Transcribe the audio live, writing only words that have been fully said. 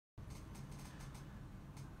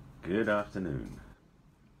Good afternoon.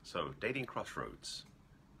 So, dating crossroads.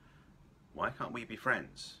 Why can't we be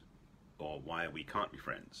friends? Or why we can't be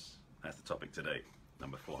friends? That's the topic today,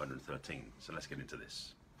 number 413. So let's get into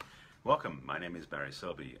this. Welcome, my name is Barry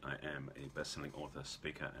Selby. I am a best-selling author,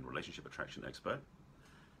 speaker, and relationship attraction expert.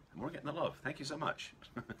 And we're getting the love. Thank you so much.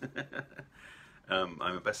 I'm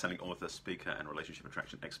a best-selling author, speaker, and relationship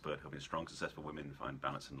attraction expert, helping strong, successful women find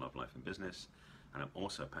balance in love, life, and business. And I'm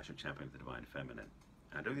also a passionate champion of the divine feminine.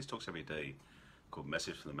 I do these talks every day called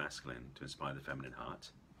Message from the Masculine to Inspire the Feminine Heart.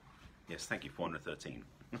 Yes, thank you, 413.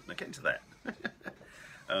 Now get into that.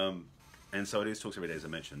 And so I do these talks every day, as I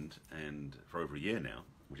mentioned, and for over a year now,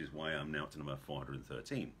 which is why I'm now up to number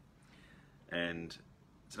 413. And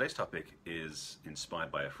today's topic is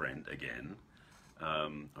inspired by a friend again.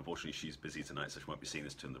 Unfortunately, she's busy tonight, so she won't be seeing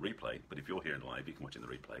this in the replay. But if you're here in live, you can watch it in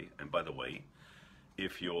the replay. And by the way,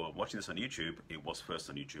 if you're watching this on YouTube, it was first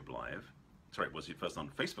on YouTube Live. Sorry, it was first on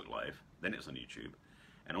Facebook Live, then it was on YouTube.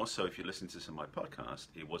 And also, if you're listening to this on my podcast,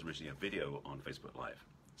 it was originally a video on Facebook Live.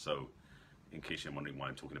 So, in case you're wondering why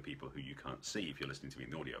I'm talking to people who you can't see if you're listening to me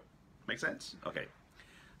in the audio. Make sense? Okay.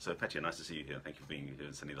 So, Petya, nice to see you here. Thank you for being here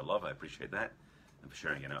and sending the love. I appreciate that. And for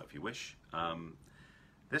sharing it out if you wish.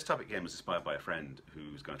 This topic again was inspired by a friend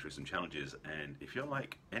who's going through some challenges. And if you're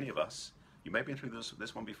like any of us, you may have been through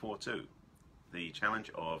this one before too. The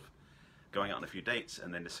challenge of going out on a few dates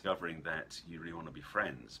and then discovering that you really want to be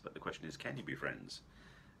friends. But the question is, can you be friends?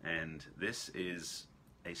 And this is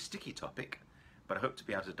a sticky topic, but I hope to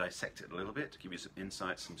be able to dissect it a little bit, to give you some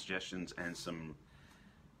insights, some suggestions, and some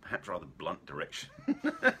perhaps rather blunt direction,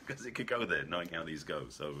 because it could go there, knowing how these go.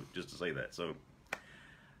 So just to say that. So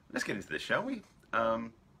let's get into this, shall we?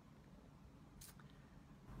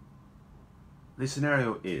 The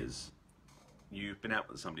scenario is, you've been out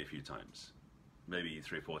with somebody a few times, maybe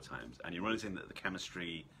 3 or 4 times, and you're realizing that the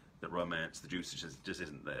chemistry, the romance, the juice just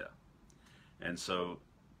isn't there. And so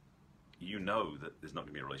you know that there's not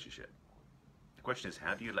going to be a relationship. The question is,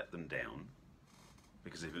 how do you let them down?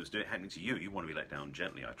 Because if it was happening to you, you want to be let down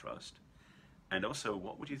gently, I trust. And also,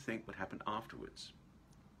 what would you think would happen afterwards?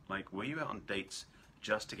 Like, were you out on dates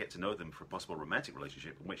just to get to know them for a possible romantic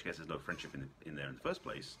relationship, in which case there's no friendship in there in the first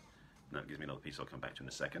place? And that gives me another piece I'll come back to in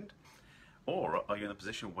a second. Or are you in a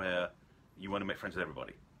position where you want to make friends with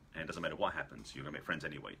everybody, and it doesn't matter what happens, you're going to make friends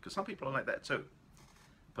anyway? Because some people are like that too.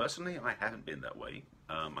 Personally, I haven't been that way.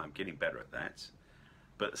 I'm getting better at that.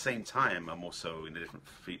 But at the same time, I'm also in a different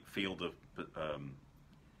field of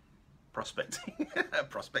prospecting.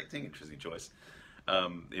 Prospecting, interesting choice.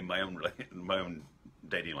 In my own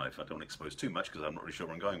dating life, I don't want to expose too much because I'm not really sure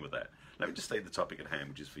where I'm going with that. Let me just state the topic at hand,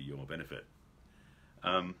 which is for your benefit.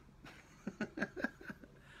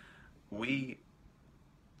 We,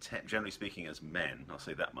 generally speaking, as men, I'll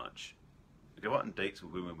say that much, go out on dates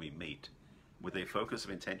with women we meet with a focus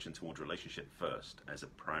of intention towards relationship first as a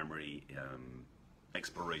primary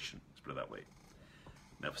exploration, let's put it that way.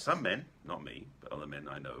 Now, for some men, not me, but other men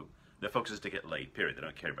I know, their focus is to get laid, period. They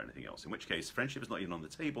don't care about anything else, in which case friendship is not even on the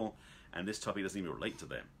table, and this topic doesn't even relate to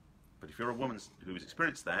them. But if you're a woman who's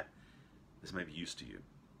experienced that, this may be used to you.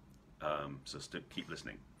 So keep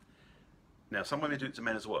listening. Now, some women do it to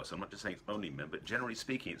men as well, so I'm not just saying it's only men, but generally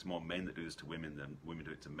speaking, it's more men that do this to women than women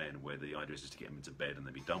do it to men, where the idea is just to get them into bed and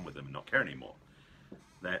then be done with them and not care anymore.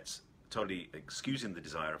 That's totally excusing the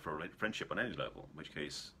desire for a friendship on any level, in which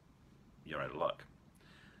case, you're out of luck.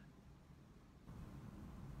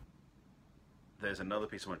 There's another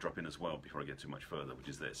piece I want to drop in as well before I get too much further, which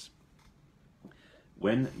is this.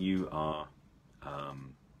 When you are, how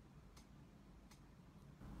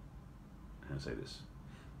do I say this?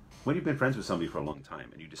 When you've been friends with somebody for a long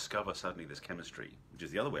time and you discover suddenly there's chemistry, which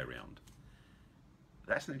is the other way around,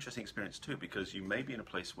 that's an interesting experience too, because you may be in a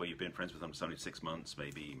place where you've been friends with them for only 6 months,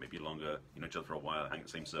 maybe longer, you know each other for a while, hang in the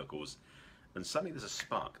same circles, and suddenly there's a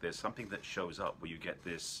spark, there's something that shows up where you get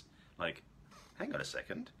this, like, hang on a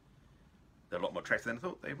second, they're a lot more attractive than I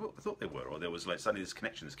thought they were, or there was like suddenly this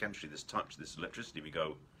connection, this chemistry, this touch, this electricity, we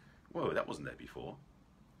go, whoa, that wasn't there before.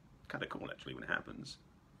 Kind of cool actually when it happens.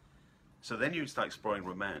 So then you start exploring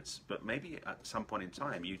romance, but maybe at some point in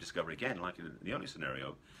time you discover again, like in the only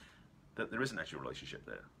scenario, that there isn't actually a relationship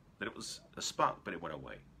there. That it was a spark, but it went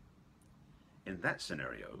away. In that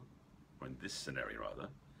scenario, or in this scenario rather,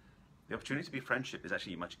 the opportunity to be friendship is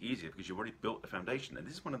actually much easier because you've already built a foundation. And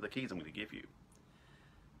this is one of the keys I'm going to give you.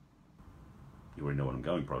 You already know where I'm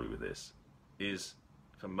going probably with this. Is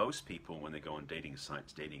for most people when they go on dating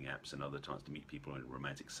sites, dating apps, and other times to meet people in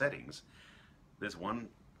romantic settings, there's one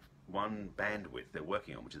bandwidth they're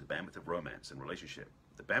working on, which is the bandwidth of romance and relationship.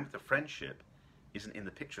 The bandwidth of friendship isn't in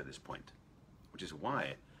the picture at this point, which is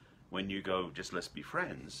why when you go, just let's be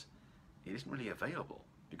friends, it isn't really available.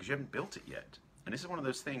 because you haven't built it yet. And this is one of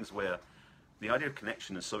those things where the idea of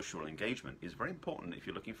connection and social engagement is very important if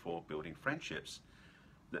you're looking for building friendships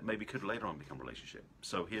that maybe could later on become a relationship.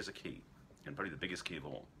 So here's a key, and probably the biggest key of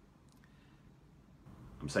all.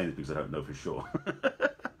 I'm saying this because I don't know for sure.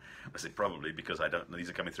 I say probably because I don't know. These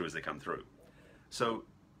are coming through as they come through. So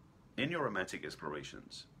in your romantic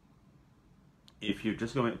explorations, if you're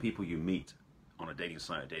just going at people you meet on a dating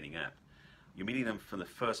site or dating app, you're meeting them from the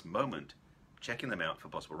first moment, checking them out for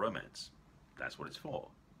possible romance. That's what it's for.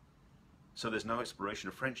 So there's no exploration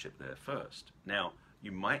of friendship there first. Now,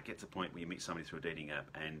 you might get to the point where you meet somebody through a dating app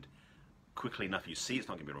and quickly enough you see it's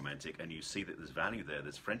not going to be romantic and you see that there's value there,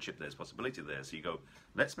 there's friendship there, there's possibility there. So you go,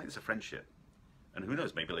 let's make this a friendship. And who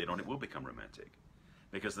knows, maybe later on it will become romantic.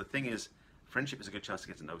 Because the thing is, friendship is a good chance to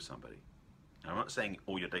get to know somebody. And I'm not saying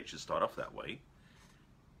all your dates should start off that way,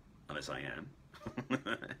 unless I am.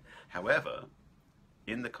 However,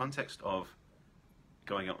 in the context of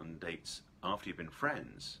going out on dates after you've been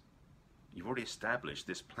friends, you've already established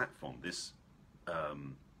this platform, this, what's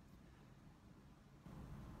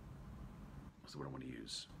the word I want to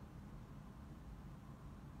use?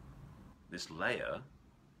 This layer,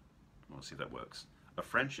 we'll see if that works, of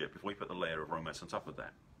friendship before you put the layer of romance on top of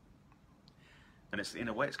that. And it's, in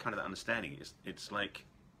a way, it's kind of that understanding. It's like,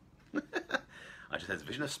 I just had this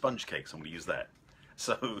vision of sponge cake, so I'm going to use that.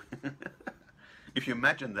 So, if you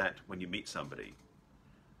imagine that when you meet somebody,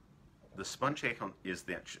 the sponge cake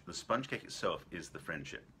the sponge cake itself is the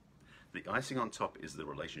friendship. The icing on top is the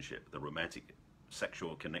relationship, the romantic,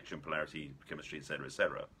 sexual connection, polarity, chemistry, etc.,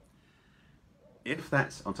 etc. If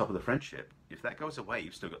that's on top of the friendship, if that goes away,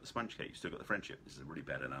 you've still got the sponge cake, you've still got the friendship. This is a really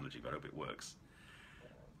bad analogy, but I hope it works.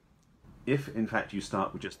 If, in fact, you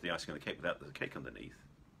start with just the icing on the cake without the cake underneath,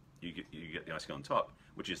 you get the icing on top,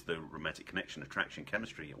 which is the romantic connection, attraction,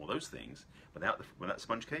 chemistry, all those things. Without the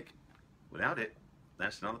sponge cake, without it,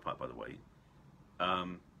 that's another part, by the way. I'll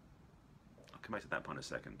come back to that part in a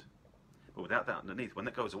second. But without that underneath, when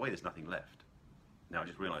that goes away, there's nothing left. Now I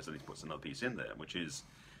just realised I need to put another piece in there, which is,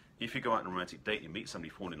 if you go out on a romantic date and you meet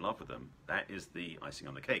somebody, fall in love with them, that is the icing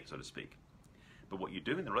on the cake, so to speak. But what you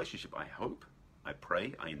do in the relationship, I hope, I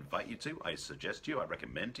pray, I invite you to, I suggest to you, I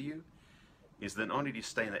recommend to you, is that not only do you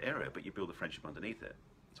stay in that area, but you build a friendship underneath it.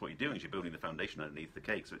 So what you're doing is you're building the foundation underneath the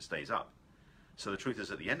cake so it stays up. So the truth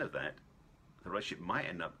is, at the end of that, the relationship might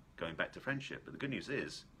end up going back to friendship. But the good news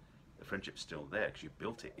is, the friendship's still there because you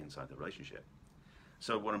built it inside the relationship.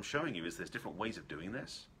 So what I'm showing you is there's different ways of doing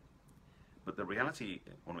this. But the reality,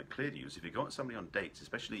 I want to make clear to you, is if you go on somebody on dates,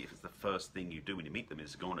 especially if it's the first thing you do when you meet them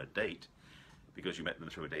is go on a date, because you met them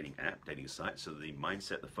through a dating app, dating site, so the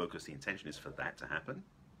mindset, the focus, the intention is for that to happen,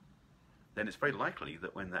 then it's very likely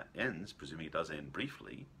that when that ends, presuming it does end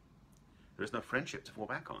briefly, there is no friendship to fall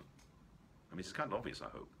back on. I mean, it's kind of obvious, I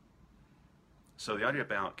hope. So the idea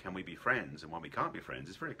about can we be friends and why we can't be friends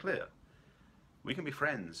is very clear. We can be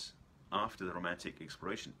friends after the romantic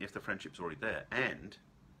exploration if the friendship's already there, and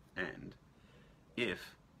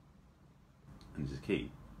if, and this is key,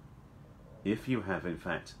 if you have in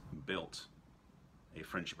fact built a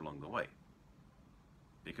friendship along the way.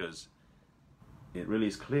 Because it really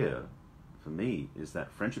is clear for me is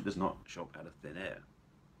that friendship does not show up out of thin air.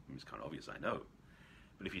 I mean, it's kind of obvious, I know.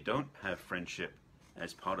 But if you don't have friendship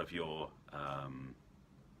as part of your,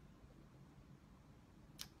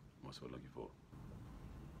 what's the word I'm looking for?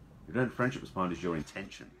 If you don't have friendship as part of your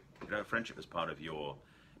intention, if you don't have friendship as part of your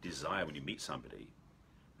desire when you meet somebody,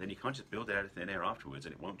 then you can't just build it out of thin air afterwards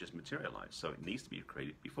and it won't just materialize. So it needs to be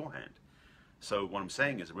created beforehand. So what I'm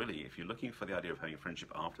saying is really, if you're looking for the idea of having a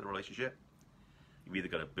friendship after the relationship, you've either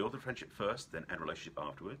got to build the friendship first, then add a relationship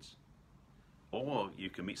afterwards, or you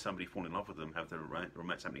can meet somebody, fall in love with them, have the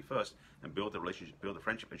romance happening first, and build the relationship, build the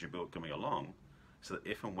friendship as you're coming along, so that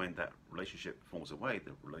if and when that relationship falls away,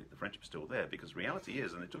 the friendship's still there. Because reality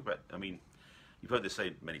is, and they talk about, I mean, you've heard this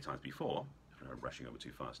said many times before, I'm rushing over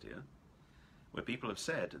too fast here, where people have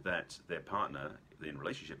said that their partner in a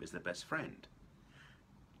relationship is their best friend.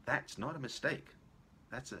 That's not a mistake.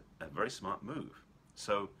 That's a very smart move.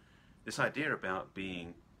 So this idea about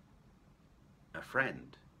being a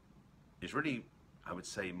friend is really, I would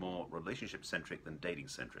say, more relationship-centric than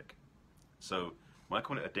dating-centric. So why I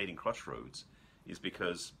call it a dating crossroads is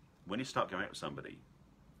because when you start going out with somebody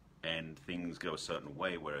and things go a certain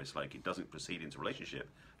way where it's like it doesn't proceed into a relationship,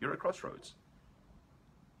 you're at a crossroads.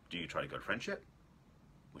 Do you try to go to friendship,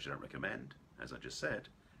 which I don't recommend, as I just said,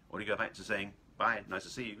 or do you go back to saying, bye, nice to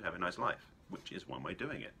see you, have a nice life, which is one way of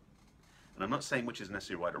doing it. And I'm not saying which is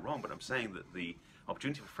necessarily right or wrong, but I'm saying that the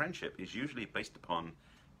opportunity for friendship is usually based upon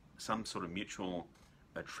some sort of mutual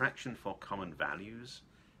attraction for common values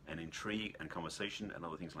and intrigue and conversation and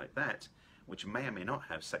other things like that, which may or may not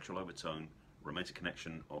have sexual overtone, romantic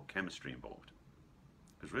connection, or chemistry involved.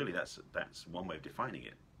 Because really, that's one way of defining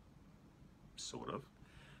it, sort of.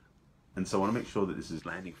 And so I want to make sure that this is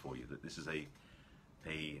landing for you, that this is a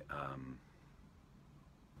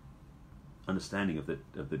understanding of the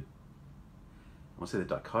I won't say the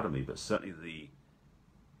dichotomy, but certainly the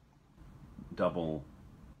double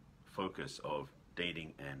focus of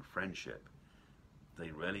dating and friendship.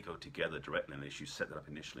 They rarely go together directly unless you set that up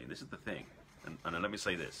initially. And this is the thing. And let me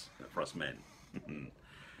say this for us men.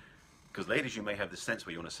 Because ladies, you may have this sense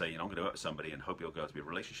where you want to say, I'm going to go out with somebody and hope it'll go to be a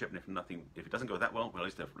relationship, and if it doesn't go that well, at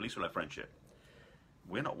least we'll have friendship.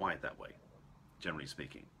 We're not wired that way, generally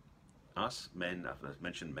speaking. Us men, I've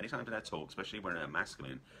mentioned many times in our talk, especially when we're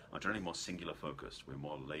masculine, are generally more singular focused. We're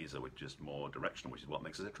more laser, we're just more directional, which is what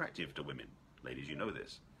makes us attractive to women. Ladies, you know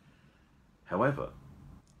this. However,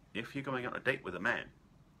 if you're going on a date with a man,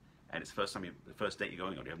 and it's the first date you're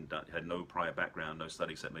going on, you haven't had no prior background, no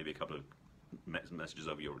study, except maybe a couple of messages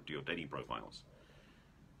over your dating profiles.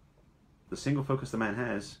 The single focus the man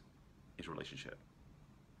has is relationship.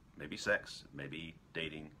 Maybe sex, maybe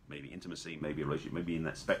dating, maybe intimacy, maybe a relationship, maybe in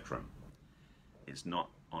that spectrum. It's not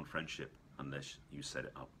on friendship unless you set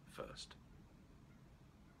it up first.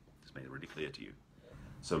 It's made it really clear to you.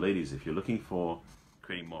 So ladies, if you're looking for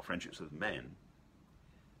creating more friendships with men,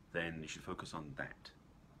 then you should focus on that.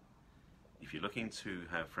 If you're looking to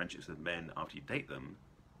have friendships with men after you date them,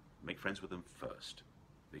 make friends with them first,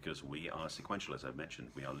 because we are sequential, as I've mentioned.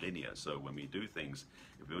 We are linear. So when we do things,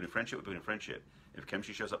 if we're building friendship, we're building friendship. If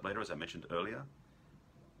chemistry shows up later, as I mentioned earlier,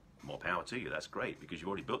 more power to you. That's great, because you've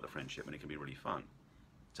already built the friendship, and it can be really fun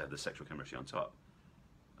to have the sexual chemistry on top.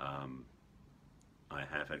 I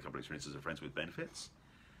have had a couple of experiences of friends with benefits,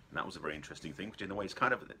 and that was a very interesting thing, which in a way is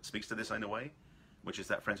kind of speaks to this in a way, which is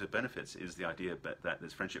that friends with benefits is the idea that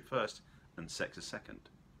there's friendship first and sex is second.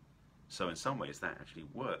 So in some ways that actually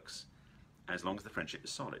works as long as the friendship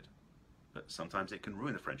is solid. But sometimes it can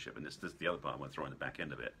ruin the friendship, and this is the other part I want to throw in the back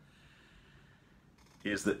end of it,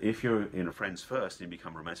 is that if you're in a friends first and you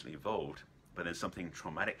become romantically involved, but then something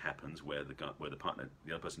traumatic happens where the partner,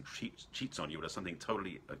 the other person cheats on you or does something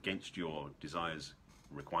totally against your desires,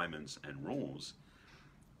 requirements, and rules,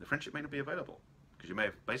 the friendship may not be available, because you may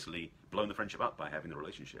have basically blown the friendship up by having the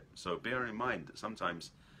relationship. So bear in mind that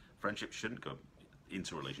sometimes friendship shouldn't go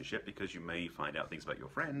into a relationship, because you may find out things about your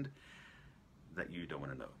friend that you don't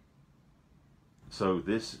want to know. So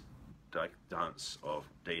this dance of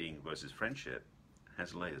dating versus friendship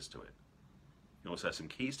has layers to it. It also has some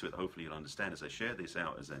keys to it that hopefully you'll understand as I share this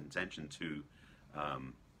out as an intention to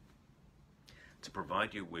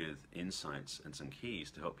provide you with insights and some keys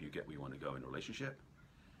to help you get where you want to go in a relationship,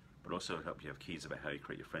 but also to help you have keys about how you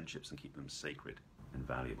create your friendships and keep them sacred and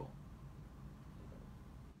valuable.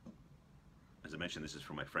 As I mentioned, this is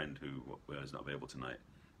from my friend who is not available tonight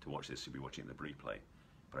to watch this. She'll be watching the replay.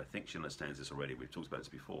 But I think she understands this already. We've talked about this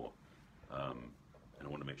before. And I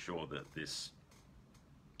want to make sure that this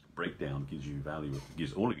breakdown gives you value,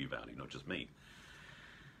 gives all of you value, not just me,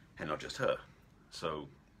 and not just her. So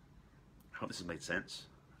I hope this has made sense.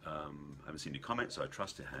 I haven't seen your comments, so I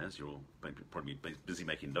trust it has. You're all probably busy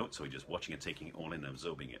making notes, or you're just watching and taking it all in and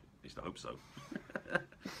absorbing it. At least I hope so.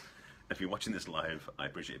 If you're watching this live, I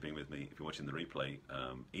appreciate you being with me. If you're watching the replay,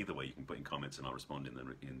 either way, you can put in comments and I'll respond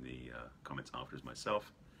in the comments afterwards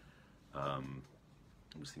myself. I'm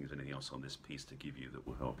just thinking if there's anything else on this piece to give you that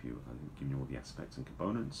will help you. I'm giving you all the aspects and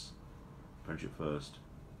components. Friendship first,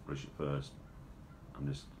 relationship first. I'm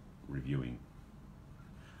just reviewing.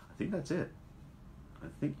 I think that's it. I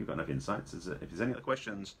think you've got enough insights. If there's any other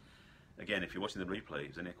questions, again, if you're watching the replay,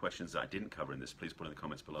 if there's any questions that I didn't cover in this, please put in the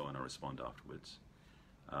comments below and I'll respond afterwards.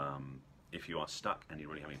 If you are stuck and you're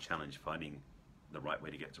really having a challenge finding the right way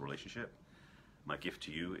to get to a relationship, my gift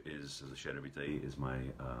to you is, as I shared every day, is my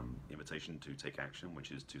invitation to take action,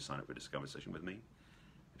 which is to sign up for a discovery session with me.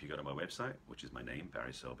 If you go to my website, which is my name,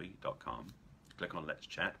 barryselby.com, click on Let's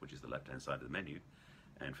Chat, which is the left-hand side of the menu,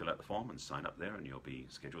 and fill out the form and sign up there, and you'll be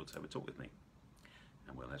scheduled to have a talk with me.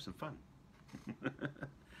 And we'll have some fun.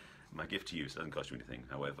 My gift to you, so it doesn't cost you anything.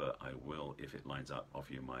 However, I will, if it lines up,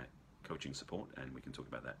 offer you my coaching support, and we can talk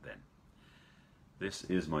about that then. This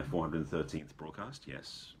is my 413th broadcast,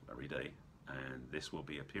 yes, every day, and this will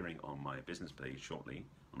be appearing on my business page shortly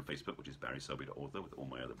on Facebook, which is barryselby.author, with all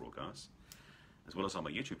my other broadcasts, as well as on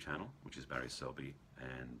my YouTube channel, which is Barry Selby,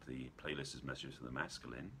 and the playlist is Messages for the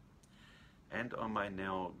Masculine, and on my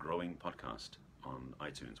now growing podcast on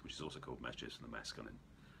iTunes, which is also called Messages for the Masculine.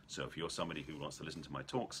 So if you're somebody who wants to listen to my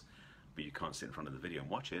talks, but you can't sit in front of the video and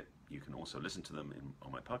watch it, you can also listen to them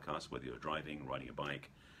on my podcast, whether you're driving, riding a bike,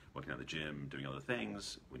 working at the gym, doing other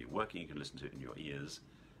things. When you're working, you can listen to it in your ears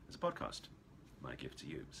as a podcast. My gift to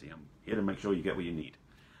you. See, I'm here to make sure you get what you need.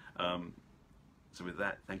 So with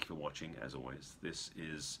that, thank you for watching, as always.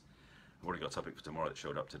 I've already got a topic for tomorrow that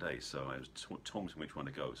showed up today, so I was torn between which one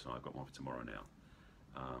to go, so I've got one for tomorrow now.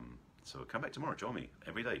 So come back tomorrow, join me.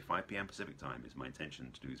 Every day, 5 p.m. Pacific time is my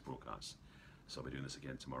intention to do these broadcasts. So I'll be doing this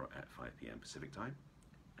again tomorrow at 5 p.m. Pacific time.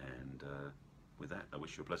 And with that, I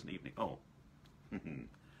wish you a pleasant evening. Oh,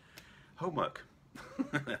 homework.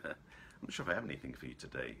 I'm not sure if I have anything for you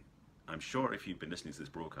today. I'm sure if you've been listening to this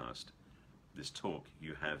broadcast, this talk,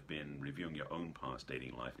 you have been reviewing your own past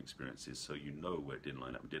dating life experiences, so you know where it didn't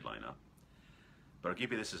line up and did line up. But I'll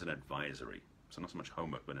give you this as an advisory. So not so much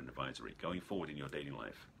homework, but an advisory. Going forward in your dating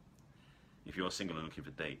life, if you're single and looking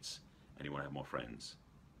for dates and you want to have more friends,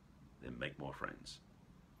 then make more friends.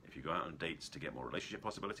 If you go out on dates to get more relationship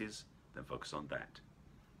possibilities, then focus on that.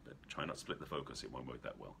 But try not to split the focus. It won't work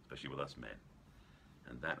that well, especially with us men.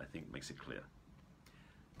 And that, I think, makes it clear.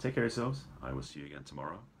 Take care of yourselves. I will see you again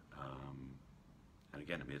tomorrow. And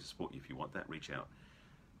again, I'm here to support you. If you want that, reach out.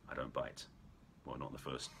 I don't bite. Well, not on the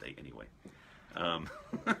first date anyway.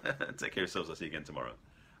 Take care of yourselves. I'll see you again tomorrow.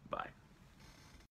 Bye.